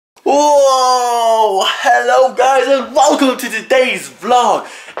Whoa! Hello guys and welcome to today's vlog.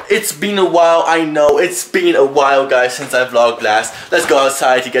 It's been a while, I know, it's been a while guys since I vlogged last. Let's go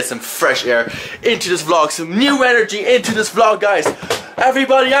outside to get some fresh air into this vlog, some new energy into this vlog guys.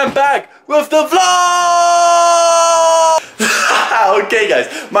 Everybody, I'm back with the vlog! Okay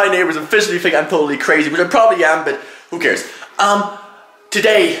guys, my neighbors officially think I'm totally crazy, which I probably am, but who cares?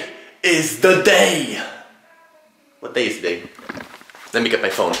 Today is the day. What day is today? Let me get my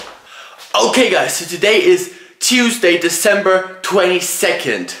phone. Okay guys, so today is Tuesday, December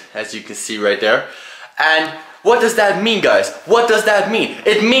 22nd, as you can see right there. And what does that mean guys? What does that mean?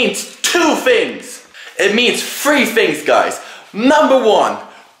 It means two things. It means three things guys. Number one,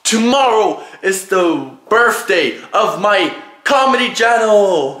 tomorrow is the birthday of my comedy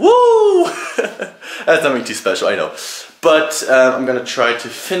channel. Woo! That's nothing too special, I know. But I'm gonna try to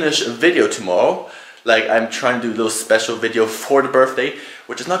finish a video tomorrow. Like I'm trying to do a little special video for the birthday,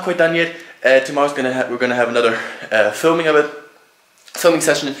 which is not quite done yet. Tomorrow's we're gonna have another filming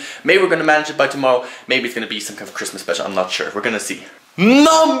session. Maybe we're gonna manage it by tomorrow. Maybe it's gonna be some kind of Christmas special. I'm not sure. We're gonna see.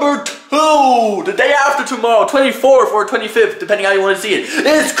 Number two, the day after tomorrow, 24th or 25th, depending how you want to see it,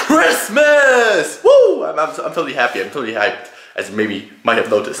 it's Christmas. Woo! I'm totally happy. I'm totally hyped, as maybe you might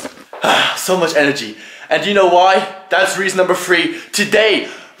have noticed. So much energy, and you know why? That's reason number three. Today,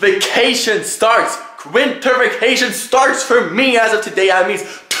 vacation starts. Winter vacation starts for me as of today. That means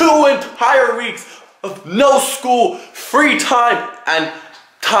 2 entire weeks of no school, free time, and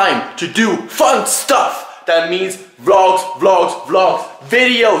time to do fun stuff. That means vlogs,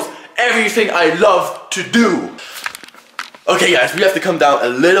 videos, everything I love to do. Okay guys, we have to come down a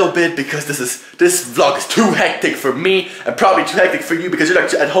little bit because this vlog is too hectic for me and probably too hectic for you because you're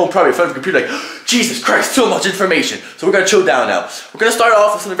like at home probably in front of the computer like, Jesus Christ, so much information. So we're gonna chill down now. We're gonna start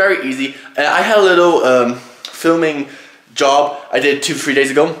off with something very easy. I had a little filming job I did 2-3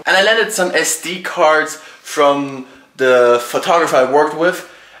 days ago, and I landed some SD cards from the photographer I worked with,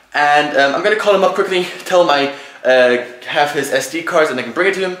 and I'm gonna call him up quickly, tell him I have his SD cards and I can bring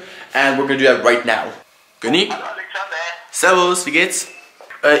it to him, and we're gonna do that right now. Günni? Servus, wie geht's?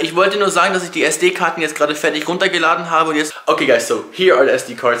 Ich wollte nur sagen, dass ich die SD-Karten jetzt gerade fertig runtergeladen habe und jetzt... Okay guys, so here are the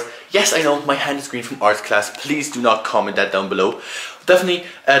SD cards. Yes, I know, my hand is green from arts class. Please do not comment that down below. Definitely,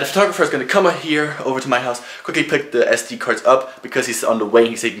 the photographer is going to come here over to my house, quickly pick the SD cards up because he's on the way.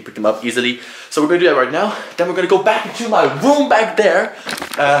 He said he can pick them up easily. So we're going to do that right now. Then we're going to go back into my room back there,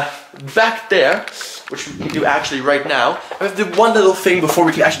 which we can do actually right now. I have to do one little thing before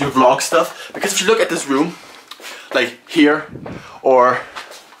we can actually do vlog stuff, because if you look at this room, like here or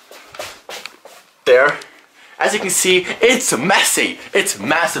there, as you can see, it's messy. It's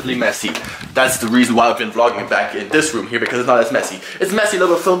massively messy. That's the reason why I've been vlogging back in this room here, because it's not as messy. It's messy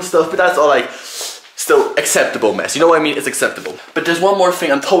little film stuff, but that's all like still acceptable mess. You know what I mean? It's acceptable. But there's one more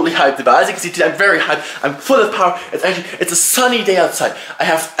thing I'm totally hyped about. As you can see today, I'm very hyped. I'm full of power. It's a sunny day outside.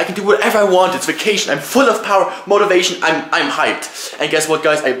 I can do whatever I want. It's vacation. I'm full of power, motivation. I'm hyped. And guess what,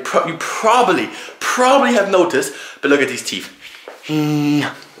 guys? You probably have noticed. But look at these teeth.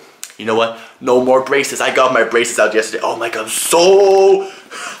 You know what? No more braces. I got my braces out yesterday. Oh my god,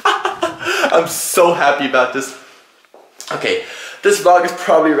 I'm so happy about this. Okay, this vlog is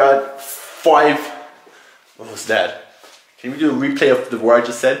probably around 5. What was that? Can we do a replay of the word I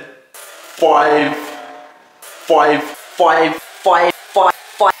just said? 5.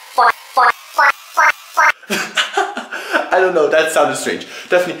 I don't know, that sounded strange.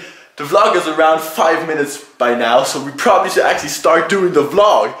 Definitely, the vlog is around 5 minutes by now, so we probably should actually start doing the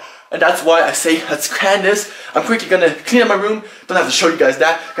vlog. And that's why I say, let's cran this. I'm quickly gonna clean up my room. Don't have to show you guys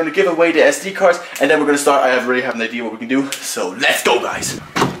that. Gonna give away the SD cards, and then we're gonna start. I already have an idea what we can do. So let's go, guys.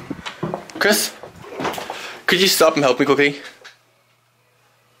 Chris, could you stop and help me quickly?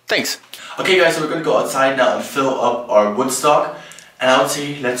 Thanks. Okay, guys, so we're gonna go outside now and fill up our wood stock. And I would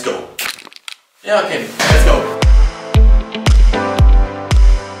say, let's go. Yeah, okay, let's go.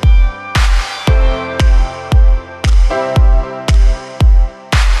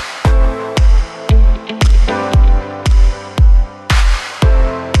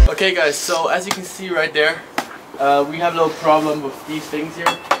 Okay guys, so as you can see right there, we have a little problem with these things here.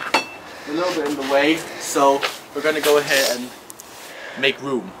 A little bit in the way, so we're gonna go ahead and make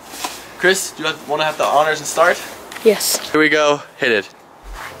room. Chris, do you want to have the honors and start? Yes. Here we go, hit it.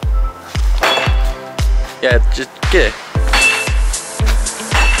 Yeah, just get it.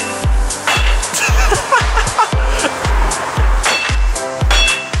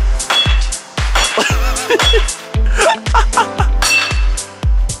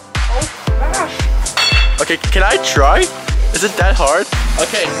 Okay, can I try? Is it that hard?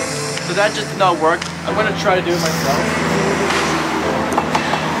 Okay, so that just did not work. I'm gonna try to do it myself.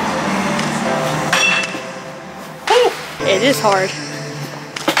 it is hard.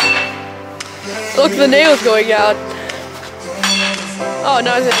 Look, the nail's going out. Oh,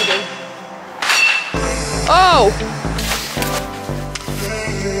 now it's hitting. Oh!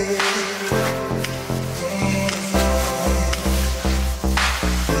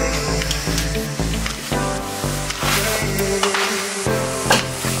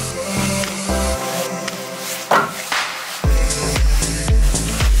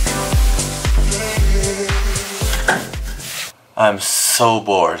 I'm so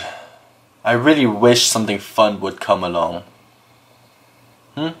bored. I really wish something fun would come along.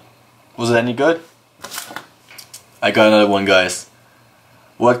 Was it any good? I got another one, guys.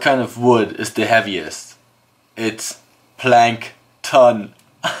 What kind of wood is the heaviest? It's plankton.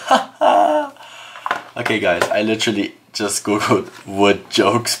 Okay guys, I literally just googled wood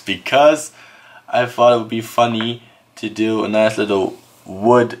jokes because I thought it would be funny to do a nice little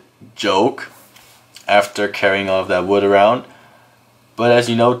wood joke after carrying all of that wood around. But as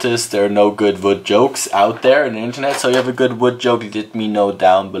you notice, there are no good wood jokes out there on the internet, so if you have a good wood joke, let me know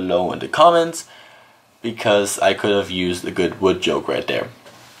down below in the comments, because I could have used a good wood joke right there.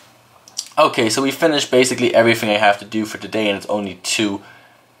 Okay, so we finished basically everything I have to do for today, and it's only 2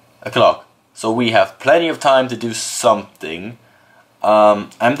 o'clock. So we have plenty of time to do something. I'm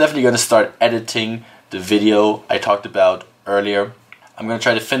definitely going to start editing the video I talked about earlier. I'm going to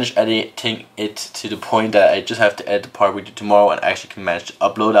try to finish editing it to the point that I just have to edit the part we do tomorrow and actually can manage to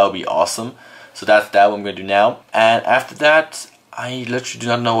upload. That would be awesome. So that's what I'm going to do now. And after that, I literally do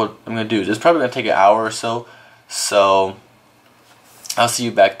not know what I'm going to do. This is probably going to take an hour or so. So I'll see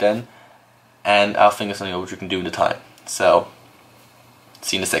you back then. And I'll think of something what you can do in the time. So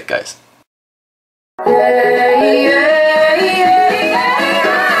see you in a sec, guys.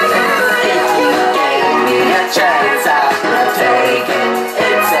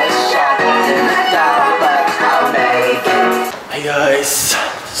 Hey guys,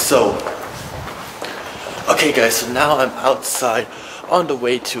 so okay guys, so now I'm outside on the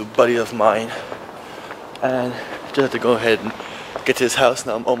way to a buddy of mine, and just have to go ahead and get to his house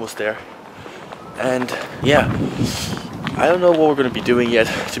now. I'm almost there, and yeah, I don't know what we're gonna be doing yet,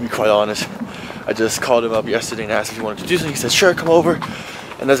 to be quite honest. I just called him up yesterday and asked if he wanted to do something. He said sure, come over,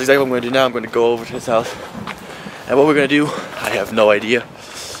 and that's exactly what I'm gonna do now. I'm gonna go over to his house, and what we're gonna do, I have no idea.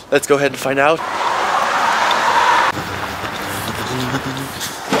 Let's go ahead and find out.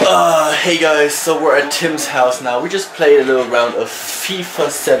 Hey guys, so we're at Tim's house now. We just played a little round of FIFA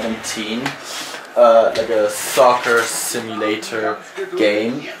 17, like a soccer simulator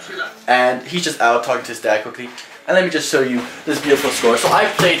game, and he's just out talking to his dad quickly. And let me just show you this beautiful score. So I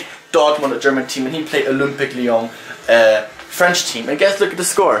played Dortmund, a German team, and he played Olympique Lyon, a French team. And guys, look at the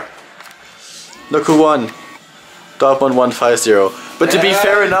score. Look who won. Dortmund won 5-0. But to be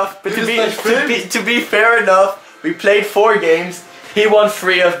fair enough, to be fair enough, we played 4 games. He won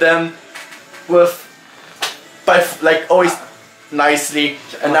 3 of them by always nicely,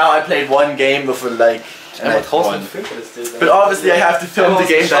 and now I played 1 game with like won. But obviously I have to film the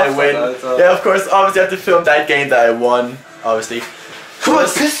game that I win. Yeah, of course, obviously I have to film that game that I won, obviously. Guck mal,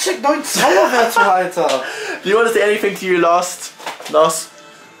 Pisscheck 9 Zauberwerte, Alter! Do you want to say anything to your loss?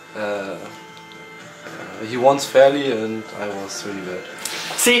 He won fairly and I was really bad.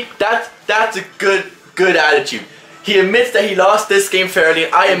 See, that's a good attitude. He admits that he lost this game fairly,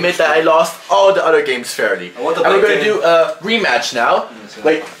 and I admit that I lost all the other games fairly. And we're going to do a rematch now.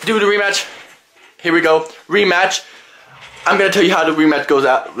 Wait, do the rematch. Here we go. Rematch. I'm going to tell you how the rematch goes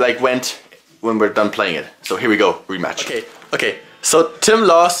out, went when we're done playing it. So here we go, rematch. Okay. So Tim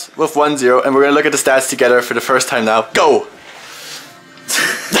lost with 1-0, and we're going to look at the stats together for the first time now. Go!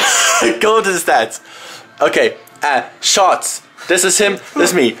 Go to the stats. Okay, shots. This is him, this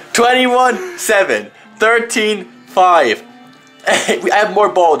is me. 21-7, 13-5. I have more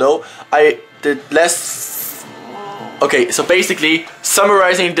ball though. I did less. Okay, so basically,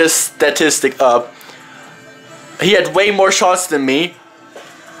 summarizing this statistic up, he had way more shots than me,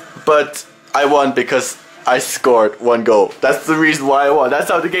 but I won because I scored 1 goal. That's the reason why I won. That's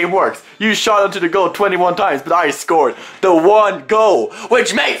how the game works. You shot onto the goal 21 times, but I scored the 1 goal,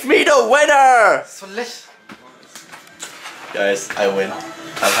 which makes me the winner! Guys, I win.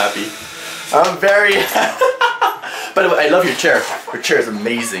 I'm happy. I'm very happy. By the way, I love your chair. Your chair is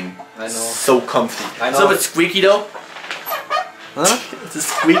amazing. I know. So comfy. I know. It's a little bit squeaky though. Huh? It's a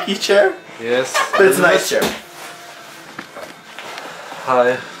squeaky chair. Yes. But it's a nice chair.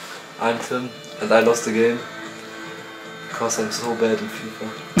 Hi, I'm Tim, and I lost the game. Because I'm so bad in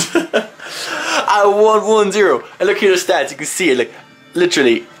FIFA. I won 1-0. And look here, the stats. You can see it. Like,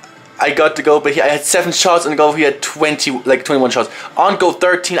 literally. I got the goal, but I had 7 shots on goal. He had 21 shots. On goal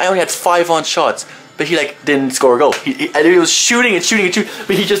 13, I only had 5 on shots. but he like didn't score a goal. And he was shooting and shooting and shooting,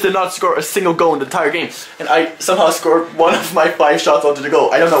 but he just did not score a single goal in the entire game. And I somehow scored one of my 5 shots onto the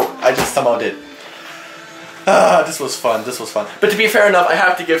goal. I don't know, I just somehow did. This was fun, this was fun. But to be fair enough, I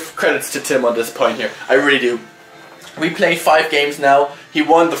have to give credits to Tim on this point here. I really do. We played 5 games now. He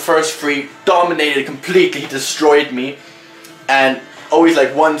won the first 3, dominated completely, he destroyed me. And always like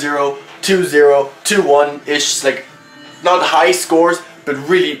 1-0, 2-0, 2-1-ish, like not high scores, but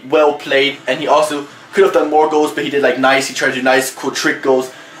really well played. And he also could have done more goals, but he did like nice, he tried to do nice, cool trick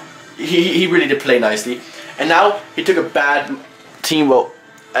goals. He really did play nicely. And now he took a bad team, well,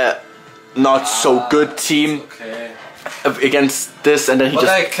 not so good team against this, and then he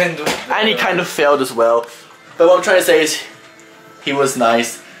he kind of failed as well. But what I'm trying to say is, he was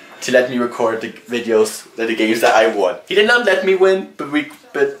nice to let me record the videos, the games that I won. He did not let me win, but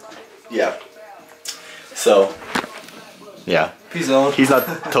yeah. So, yeah. Peace out. He's not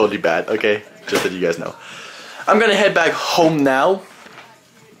totally bad, okay? Just that you guys know. I'm gonna head back home now,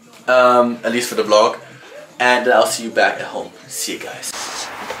 at least for the vlog, and I'll see you back at home. See you guys.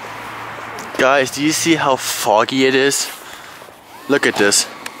 Guys, do you see how foggy it is? Look at this.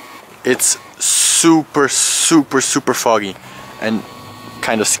 It's super foggy and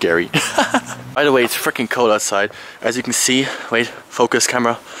kind of scary. By the way, it's freaking cold outside. As you can see, wait, focus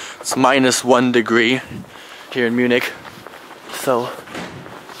camera. It's -1 degree here in Munich. So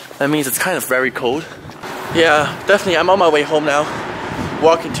that means it's kind of very cold. Yeah, definitely, I'm on my way home now.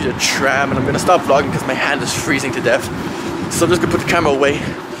 Walking to the tram, and I'm gonna stop vlogging because my hand is freezing to death. So I'm just gonna put the camera away,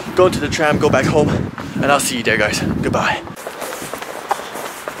 go to the tram, go back home, and I'll see you there, guys. Goodbye.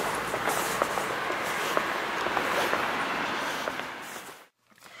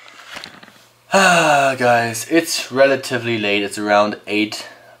 Guys, it's relatively late. It's around 8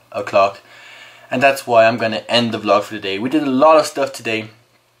 o'clock, and that's why I'm gonna end the vlog for today. We did a lot of stuff today.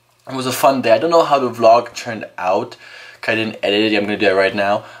 It was a fun day. I don't know how the vlog turned out. I didn't edit it. I'm gonna do it right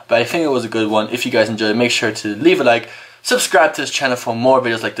now, but I think it was a good one. If you guys enjoyed it, make sure to leave a like, subscribe to this channel for more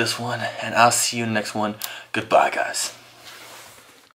videos like this one, and I'll see you in the next one. Goodbye, guys.